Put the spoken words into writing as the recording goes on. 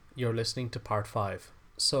You're listening to part 5.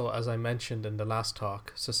 So, as I mentioned in the last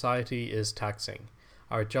talk, society is taxing.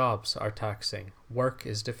 Our jobs are taxing. Work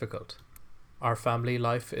is difficult. Our family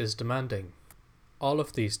life is demanding. All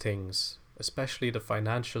of these things, especially the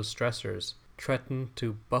financial stressors, threaten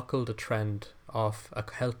to buckle the trend of a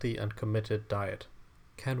healthy and committed diet.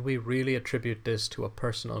 Can we really attribute this to a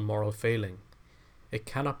personal moral failing? It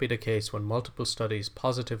cannot be the case when multiple studies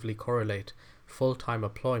positively correlate full-time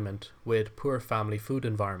employment with poor family food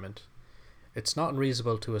environment. It's not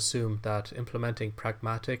unreasonable to assume that implementing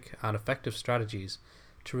pragmatic and effective strategies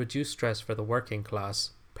to reduce stress for the working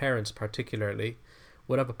class, parents particularly,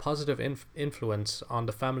 would have a positive influence on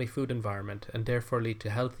the family food environment and therefore lead to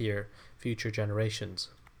healthier future generations.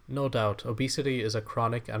 No doubt, obesity is a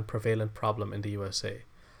chronic and prevalent problem in the USA.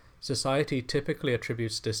 Society typically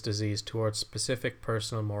attributes this disease towards specific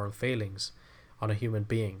personal moral failings on a human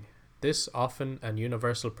being. This often and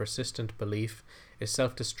universal persistent belief is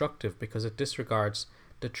self-destructive because it disregards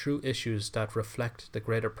the true issues that reflect the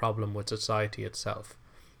greater problem with society itself,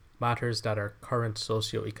 matters that are current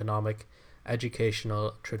socio-economic,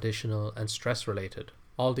 educational, traditional, and stress-related.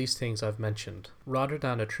 All these things I've mentioned. Rather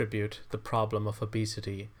than attribute the problem of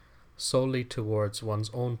obesity solely towards one's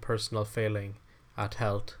own personal failing at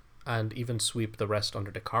health, and even sweep the rest under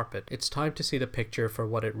the carpet, it's time to see the picture for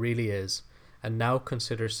what it really is, and now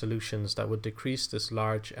consider solutions that would decrease this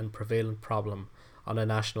large and prevalent problem on a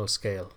national scale.